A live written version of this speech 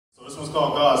one's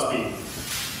called Godspeed.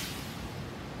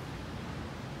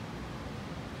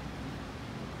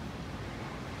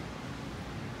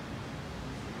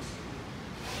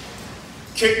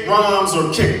 Kick rhymes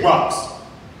or kick rocks.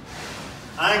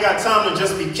 I ain't got time to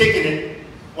just be kicking it.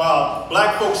 While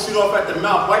black folks shoot off at the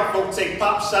mouth, white folk take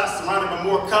pop shots surrounded by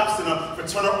more cops in a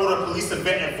fraternal order police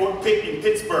event at Fort Pitt in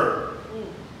Pittsburgh.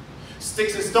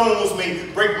 Sticks and stones may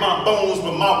break my bones,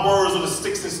 but my words are the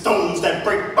sticks and stones that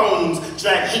break bones.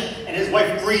 Drag Heat and his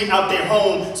wife Greed out their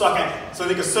home so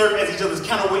they can serve as each other's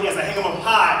counterweight as I hang them up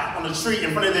high on the tree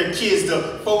in front of their kids,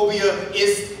 the phobia,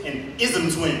 is, and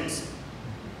ism twins.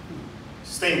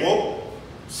 Stay woke.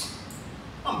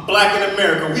 I'm black in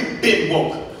America. We've been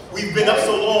woke. We've been up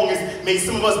so long it's made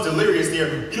some of us delirious.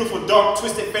 Their beautiful, dark,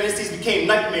 twisted fantasies became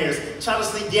nightmares.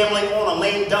 Childishly gambling on a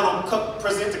lame Donald Trump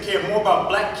president to care more about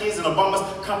black kids than Obama's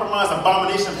compromised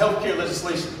abomination of healthcare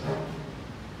legislation.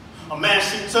 A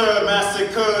mass shooter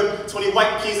massacred 20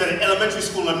 white kids at an elementary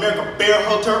school in America. Bear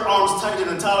hugged her arms tighter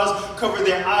than toddlers, covered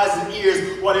their eyes and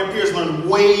ears while their peers learned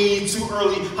way too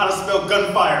early how to spell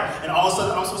gunfire. And all of a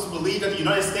sudden, I'm supposed to believe that the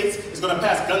United States is going to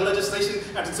pass gun legislation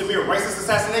after Tamir Rice's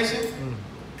assassination?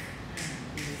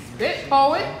 Bit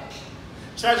poet.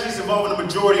 Tragedies involving the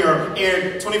majority are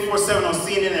aired 24/7 on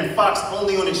CNN and Fox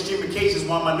only on extreme occasions,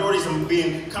 while minorities are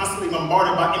being constantly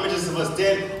bombarded by images of us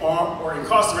dead or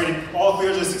incarcerated all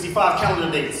 365 calendar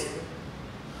days.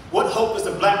 What hope does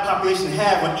the black population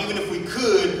have when even if we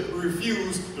could, we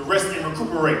refuse to rest and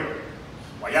recuperate?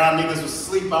 While y'all niggas was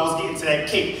asleep, I was getting to that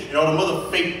cake and all the mother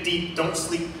fake deep don't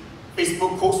sleep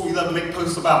Facebook quotes we love to make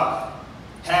posts about.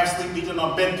 Half sleep leaking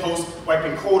on bedposts,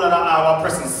 wiping cold out our eye while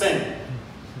pressing send.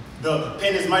 The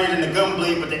pen is mightier than the gun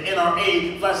blade, but the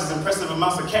NRA flashes impressive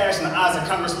amounts of cash in the eyes of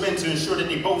congressmen to ensure that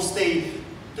they both stay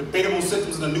debatable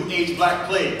symptoms of the new age black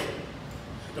plague.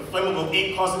 The flammable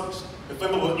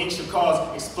ink should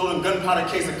cause exploding gunpowder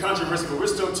case of controversy, but we're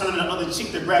still turning the other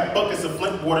cheek to grab buckets of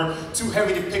flint water, too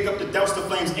heavy to pick up to douse the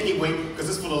flames anyway, because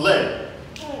it's full of lead.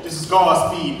 This is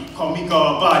Godspeed, call me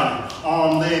God body,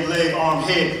 arm, leg, arm,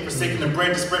 head, forsaking the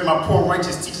bread to spread my poor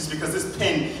righteous teachers because this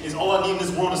pen is all I need in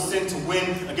this world to sin to win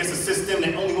against a system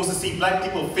that only wants to see black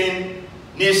people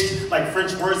finished like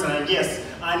French words. And yes,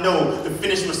 I know the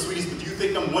Finnish were sweetest, but do you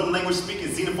think them one language speaking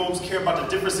xenophobes care about the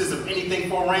differences of anything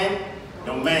foreign?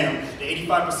 No ma'am, the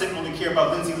 85% only care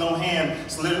about Lindsay Lohan,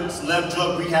 celeb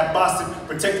drug rehab Boston,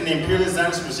 protecting the imperialist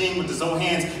Zionist regime with his own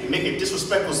hands and making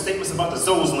disrespectful statements about the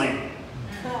Zoe's land.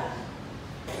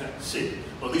 Shit,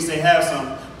 well at least they have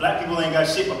some. Black people ain't got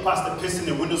shit but pasta piss in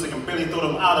their windows they can barely throw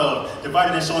them out of.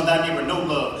 Divided and showing thy neighbor no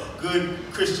love. Good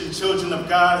Christian children of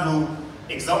God who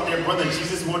exalt their brother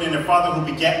Jesus more than their father who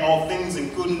begat all things,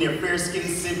 including their fair-skinned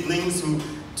siblings who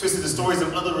twisted the stories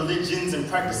of other religions and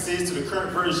practices to the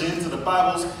current versions of the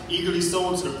Bibles, eagerly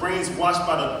sold to the brains washed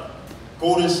by the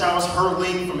golden showers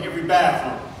hurtling from every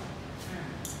bathroom.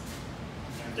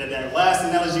 That last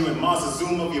analogy with Monster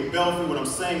Zoom of your belfry, what I'm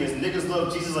saying is niggas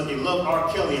love Jesus like they love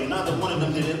R. Kelly, and neither one of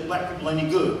them did black people any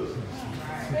good.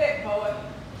 Bit poet.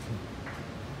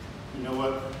 You know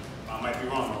what? I might be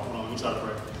wrong. Hold on, let me try to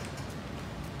pray.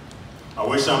 I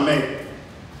wish I may.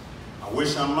 I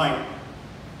wish I might.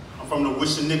 I'm from the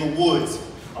wish a nigga woods.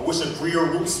 I wish a grill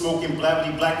root smoking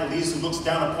blabbity black elitist who looks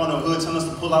down upon the hood telling us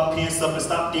to pull our pants up and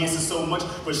stop dancing so much,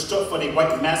 but struck for their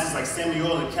white masses like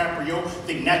Samuel and DiCaprio.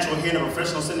 Think natural hair in a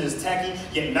professional setting is tacky,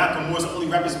 yet Malcolm Moore's the only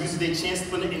rappers music they chance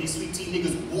splendid, and these sweet tea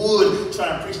niggas would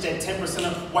try to preach that 10%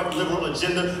 of white liberal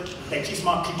agenda that keeps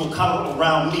my people coddled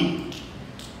around me.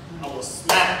 I will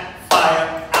smack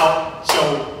fire out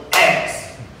your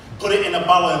ass. Put it in a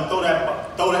bottle and throw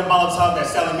that Molotov at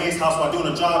Sally Mae's house while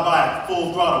doing a drive-by at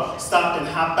full throttle. Stop and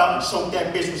hop out and choke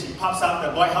that bitch when she pops out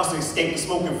that White House and escape the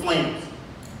smoke and flames.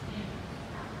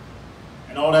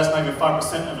 And all that's not even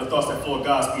 5% of the thoughts that flow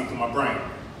Godspeed through my brain.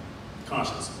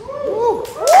 Conscience. Woo.